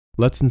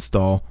let's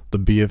install the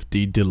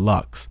BFD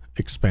Deluxe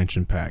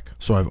expansion pack.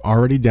 So I've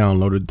already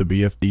downloaded the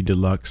BFD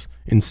Deluxe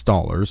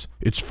installers.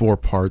 It's 4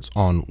 parts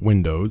on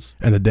Windows,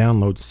 and the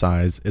download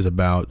size is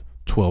about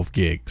 12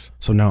 gigs.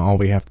 So now all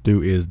we have to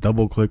do is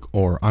double click,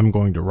 or I'm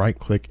going to right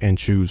click and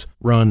choose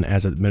Run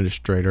as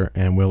Administrator,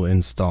 and we'll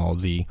install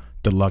the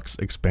Deluxe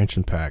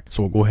expansion pack.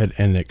 So we'll go ahead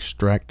and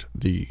extract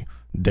the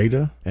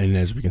data, and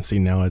as we can see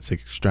now, it's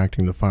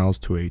extracting the files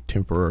to a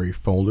temporary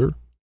folder.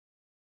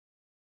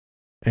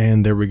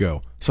 And there we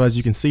go. So as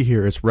you can see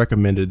here, it's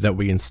recommended that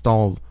we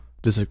install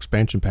this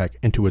expansion pack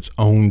into its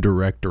own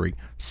directory,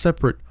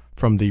 separate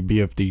from the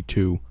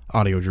BFD2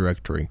 audio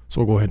directory.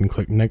 So we'll go ahead and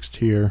click next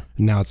here.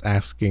 Now it's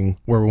asking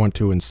where we want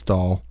to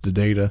install the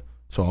data.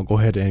 So I'll go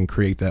ahead and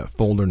create that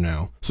folder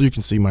now. So you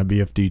can see my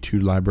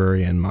BFD2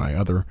 library and my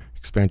other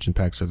expansion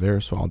packs are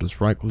there. So I'll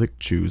just right click,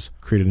 choose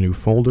create a new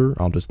folder.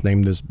 I'll just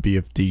name this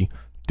BFD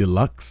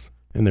Deluxe.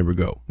 And there we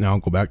go. Now I'll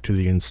go back to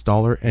the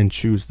installer and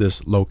choose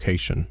this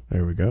location.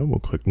 There we go. We'll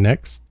click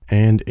next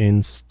and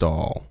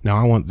install. Now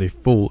I want the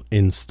full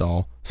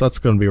install. So that's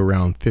going to be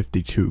around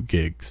 52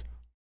 gigs.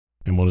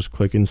 And we'll just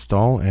click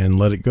install and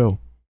let it go.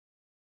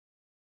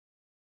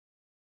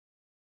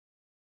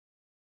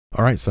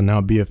 Alright, so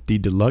now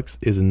BFD Deluxe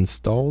is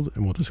installed,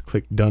 and we'll just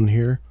click done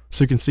here.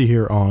 So you can see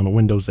here on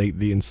Windows 8,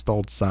 the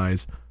installed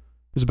size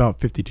is about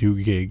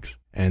 52 gigs.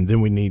 And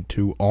then we need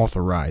to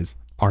authorize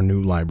our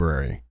new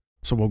library.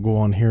 So we'll go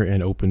on here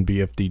and open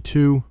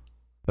BFD2.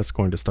 That's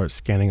going to start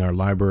scanning our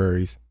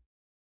libraries.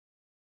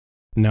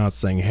 Now it's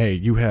saying, hey,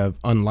 you have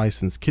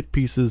unlicensed kit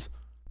pieces.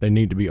 They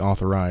need to be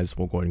authorized.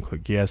 We'll go ahead and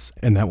click yes.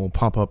 And that will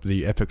pop up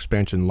the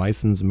FXpansion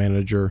license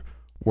manager,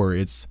 where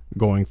it's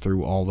going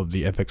through all of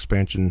the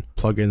FXpansion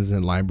plugins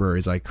and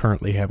libraries I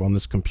currently have on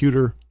this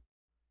computer.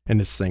 And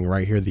it's saying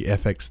right here, the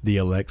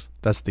FXDLX,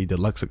 that's the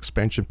Deluxe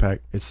expansion pack.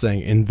 It's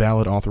saying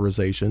invalid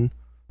authorization.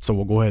 So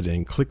we'll go ahead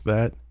and click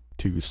that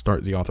to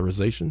start the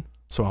authorization.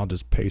 So I'll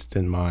just paste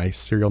in my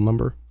serial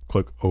number,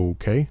 click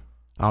OK.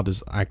 I'll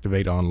just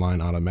activate online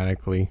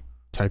automatically,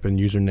 type in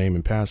username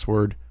and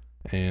password,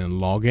 and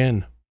log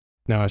in.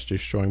 Now it's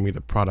just showing me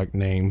the product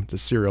name, the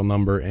serial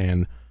number,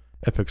 and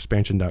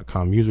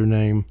FXpansion.com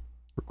username,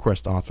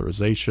 request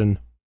authorization,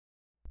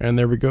 and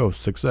there we go,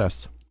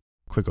 success.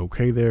 Click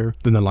OK there.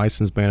 Then the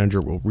license manager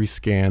will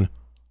rescan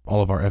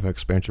all of our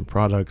FXpansion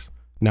products.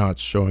 Now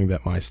it's showing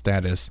that my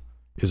status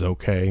is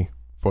OK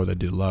for the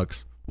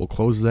Deluxe. We'll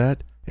close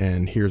that,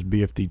 and here's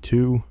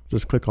BFD2.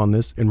 Just click on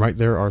this, and right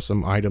there are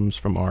some items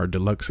from our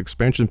Deluxe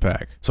expansion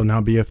pack. So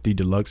now BFD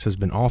Deluxe has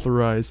been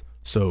authorized,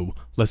 so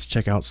let's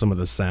check out some of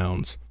the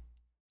sounds.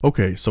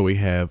 Okay, so we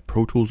have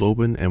Pro Tools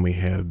open, and we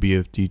have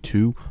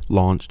BFD2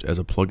 launched as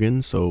a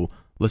plugin, so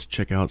let's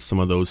check out some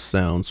of those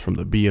sounds from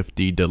the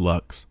BFD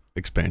Deluxe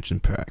expansion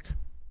pack.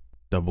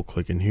 Double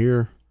click in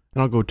here,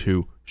 and I'll go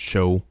to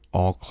Show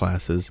All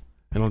Classes,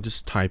 and I'll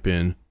just type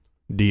in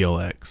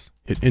DLX.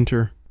 Hit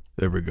enter,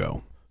 there we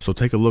go. So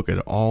take a look at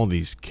all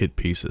these kit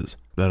pieces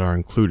that are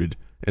included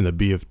in the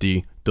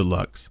BFD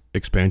Deluxe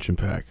expansion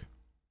pack.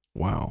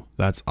 Wow,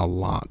 that's a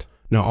lot.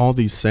 Now all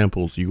these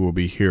samples you will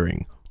be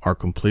hearing are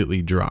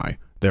completely dry.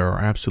 There are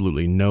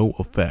absolutely no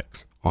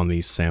effects on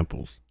these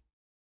samples.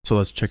 So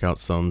let's check out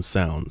some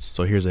sounds.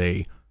 So here's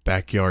a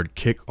backyard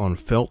kick on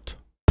felt.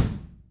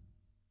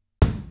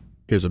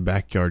 Here's a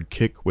backyard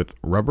kick with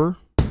rubber.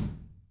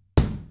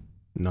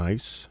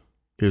 Nice.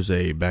 Here's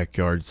a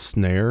backyard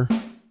snare.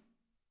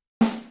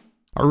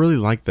 I really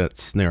like that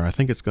snare. I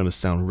think it's going to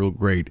sound real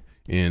great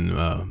in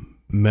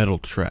metal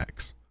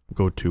tracks.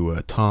 Go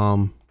to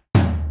tom.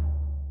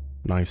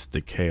 Nice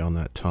decay on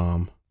that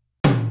tom.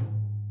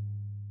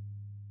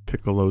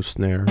 Piccolo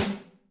snare.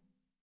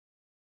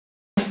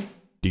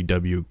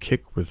 DW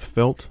kick with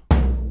felt.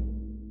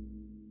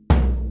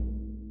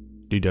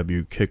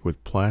 DW kick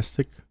with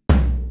plastic.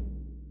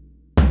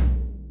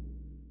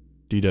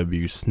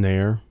 DW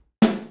snare.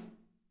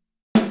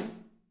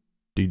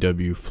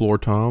 DW floor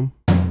tom.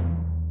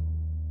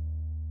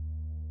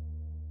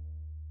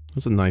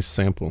 That's a nice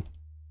sample.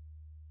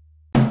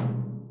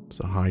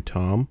 It's a high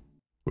tom.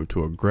 Go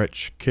to a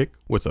Gretsch kick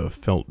with a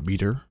felt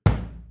beater.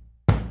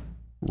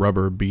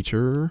 Rubber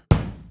beater.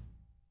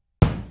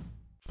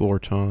 Floor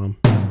tom.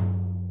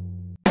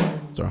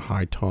 It's our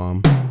high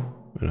tom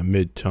and a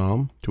mid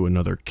tom. To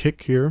another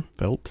kick here,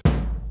 felt.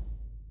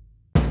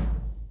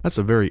 That's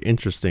a very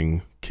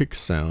interesting kick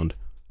sound.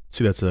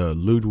 See, that's a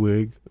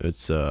Ludwig.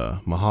 It's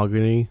a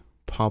mahogany,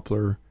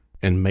 poplar,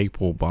 and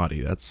maple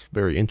body. That's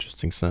very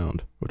interesting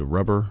sound. With a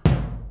rubber.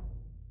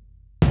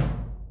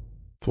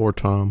 Floor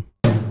tom.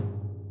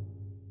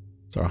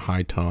 It's our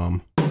high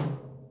tom.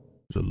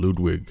 There's a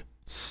Ludwig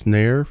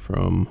snare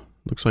from,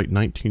 looks like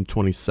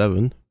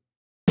 1927.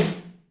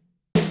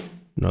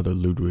 Another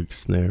Ludwig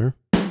snare.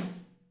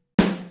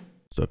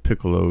 It's a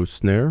piccolo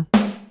snare.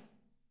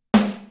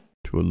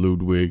 To a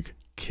Ludwig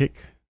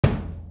kick.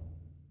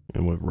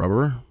 And with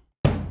rubber.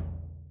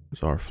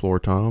 It's our floor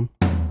tom.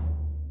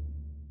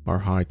 Our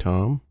high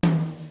tom.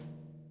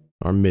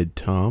 Our mid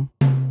tom.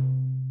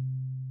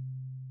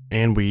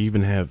 And we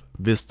even have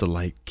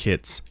Vista-like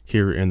kits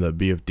here in the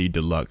BFD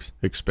Deluxe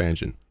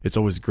expansion. It's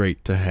always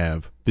great to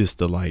have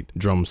Vista-like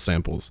drum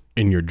samples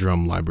in your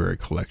drum library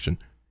collection.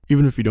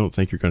 Even if you don't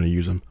think you're going to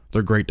use them,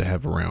 they're great to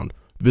have around.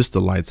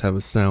 Vista-lights have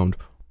a sound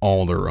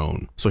all their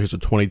own. So here's a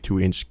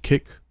 22-inch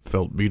kick,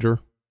 felt beater.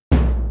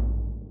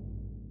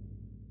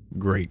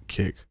 Great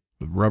kick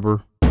with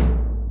rubber.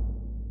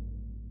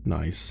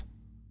 Nice.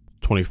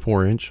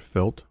 24-inch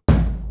felt.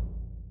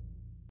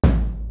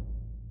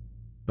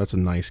 That's a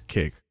nice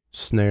kick.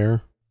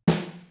 Snare.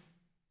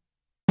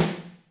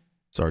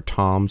 It's our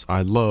toms.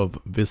 I love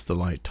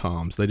Vista-Light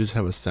toms. They just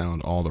have a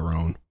sound all their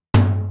own.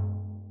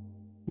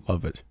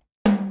 Love it.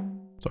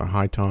 It's our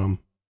high tom.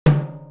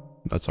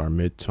 That's our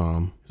mid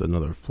tom. There's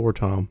another floor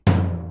tom.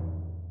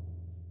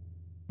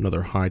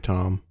 Another high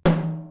tom.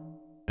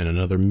 And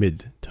another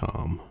mid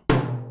tom.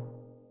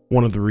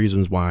 One of the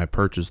reasons why I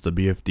purchased the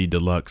BFD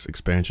Deluxe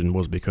expansion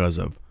was because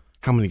of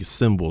how many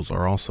cymbals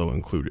are also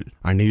included.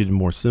 I needed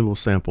more cymbal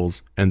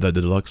samples, and the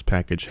Deluxe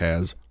package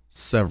has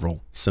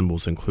several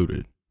cymbals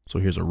included. So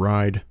here's a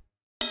ride.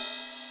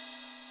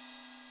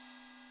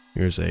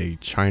 Here's a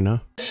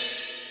China.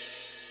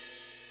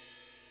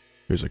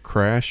 Here's a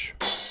crash.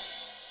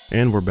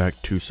 And we're back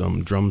to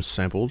some drum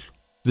samples.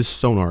 This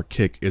sonar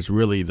kick is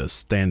really the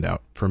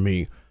standout for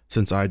me.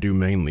 Since I do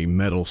mainly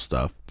metal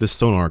stuff, this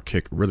sonar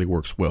kick really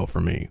works well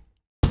for me.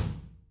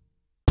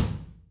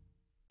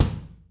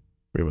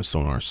 We have a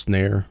sonar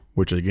snare,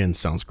 which again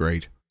sounds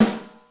great.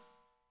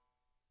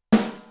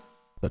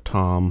 The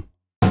tom.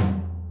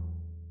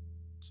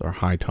 It's our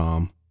high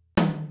tom.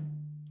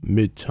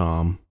 Mid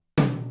tom.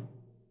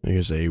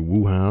 Here's a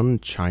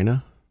Wuhan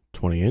China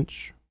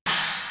 20-inch.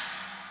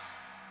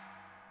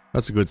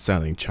 That's a good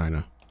sounding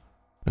China.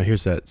 Now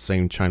here's that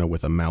same China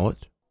with a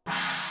mallet.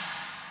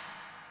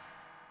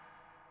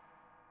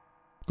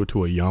 Go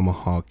to a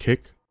Yamaha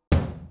kick.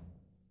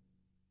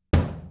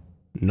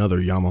 Another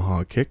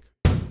Yamaha kick.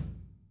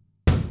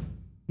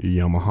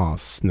 Yamaha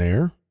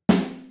snare.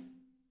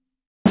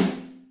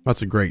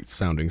 That's a great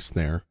sounding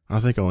snare. I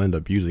think I'll end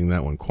up using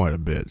that one quite a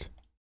bit.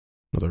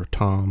 Another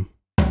tom.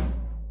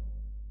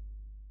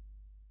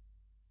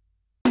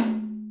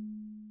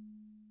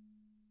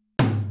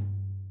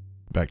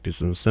 Back to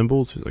some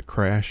cymbals. Here's a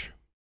crash.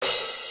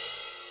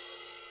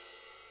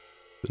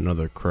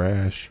 Another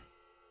crash.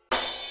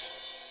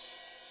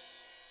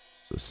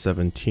 It's a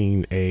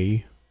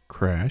 17A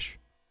crash.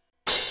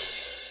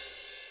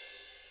 It's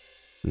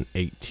an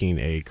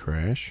 18A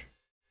crash.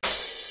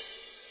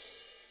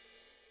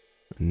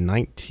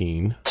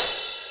 19.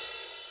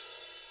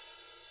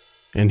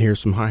 And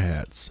here's some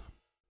hi-hats.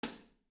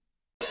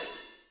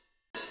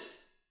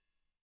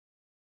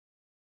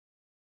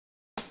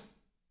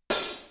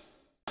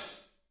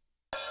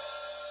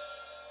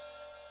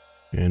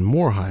 And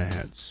more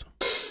hi-hats.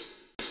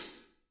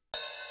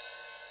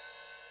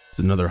 It's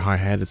another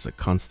hi-hat. It's a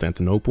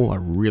Constantinople. I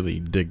really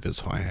dig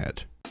this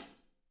hi-hat.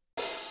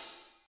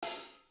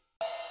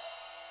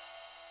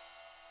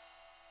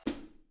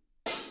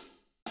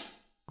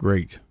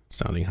 Great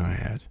sounding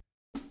hi-hat.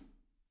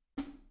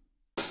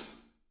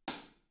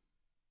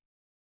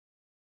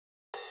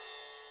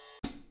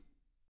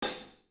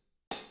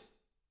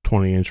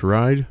 "20-inch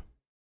ride."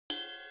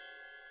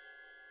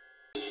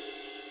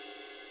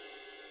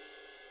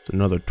 It's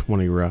another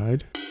 20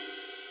 ride.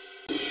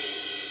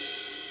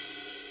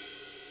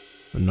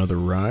 Another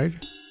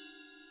ride.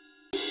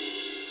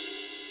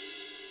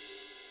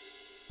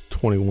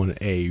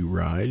 21A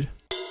ride.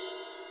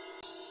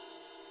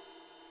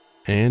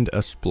 And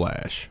a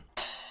splash.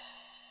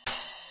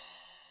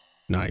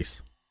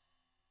 Nice.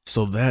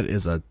 So that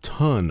is a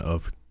ton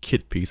of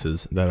kit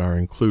pieces that are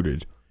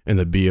included in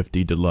the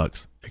BFD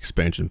Deluxe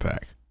expansion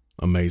pack.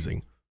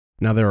 Amazing.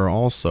 Now there are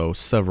also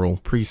several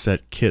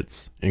preset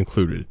kits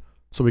included.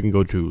 So we can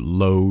go to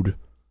load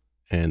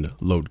and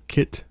load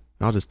kit.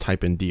 I'll just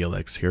type in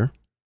DLX here.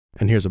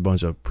 And here's a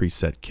bunch of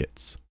preset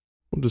kits.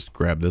 We'll just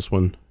grab this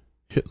one,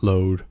 hit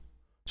load.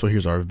 So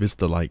here's our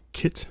Vista-like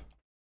kit.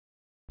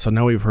 So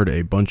now we've heard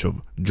a bunch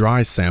of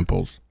dry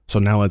samples. So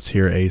now let's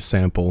hear a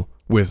sample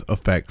with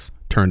effects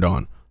turned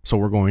on. So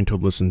we're going to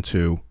listen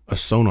to a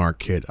sonar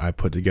kit I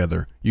put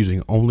together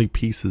using only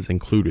pieces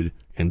included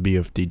in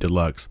BFD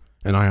Deluxe.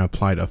 And I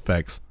applied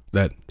effects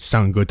that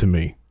sound good to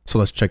me. So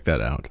let's check that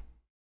out.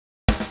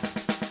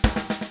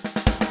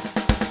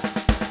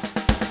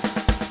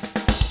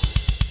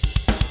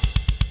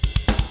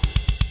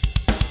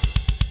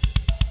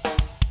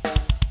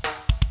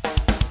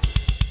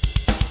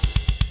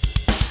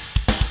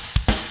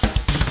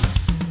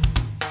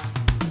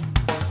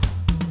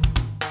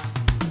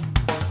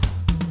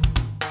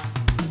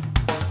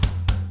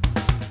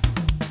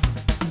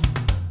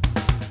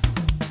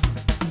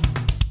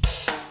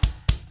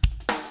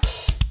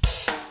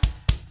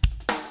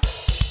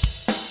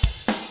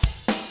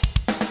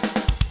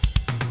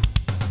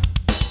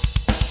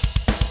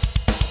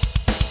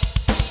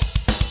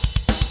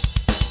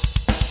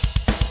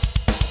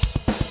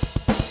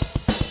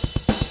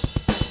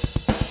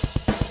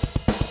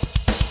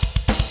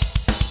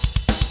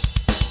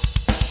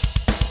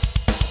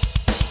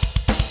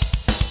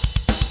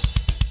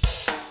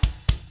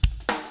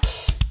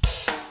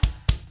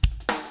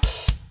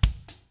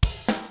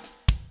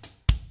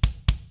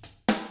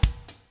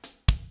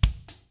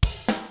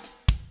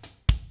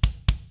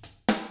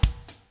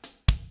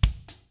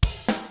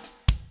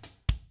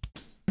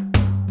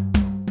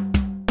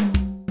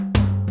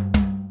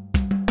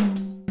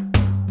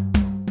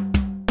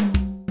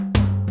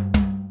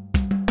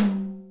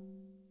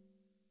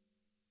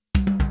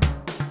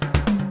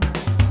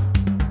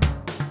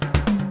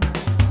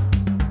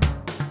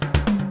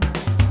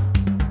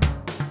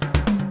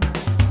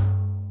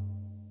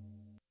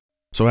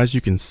 So as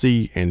you can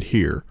see and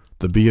hear,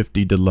 the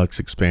BFD Deluxe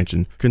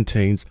expansion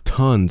contains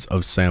tons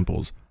of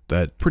samples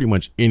that pretty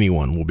much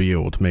anyone will be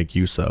able to make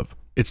use of.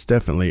 It's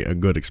definitely a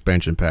good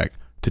expansion pack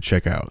to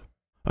check out.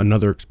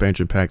 Another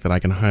expansion pack that I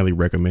can highly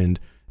recommend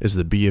is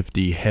the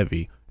BFD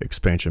Heavy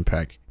expansion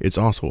pack. It's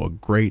also a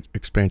great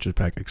expansion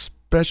pack,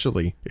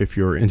 especially if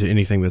you're into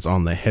anything that's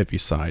on the heavy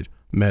side,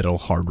 metal,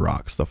 hard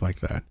rock, stuff like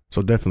that.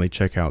 So definitely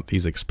check out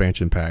these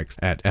expansion packs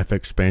at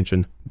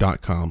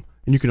FXpansion.com.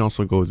 And you can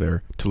also go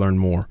there to learn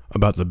more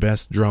about the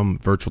best drum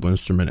virtual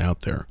instrument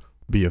out there,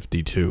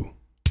 BFD2.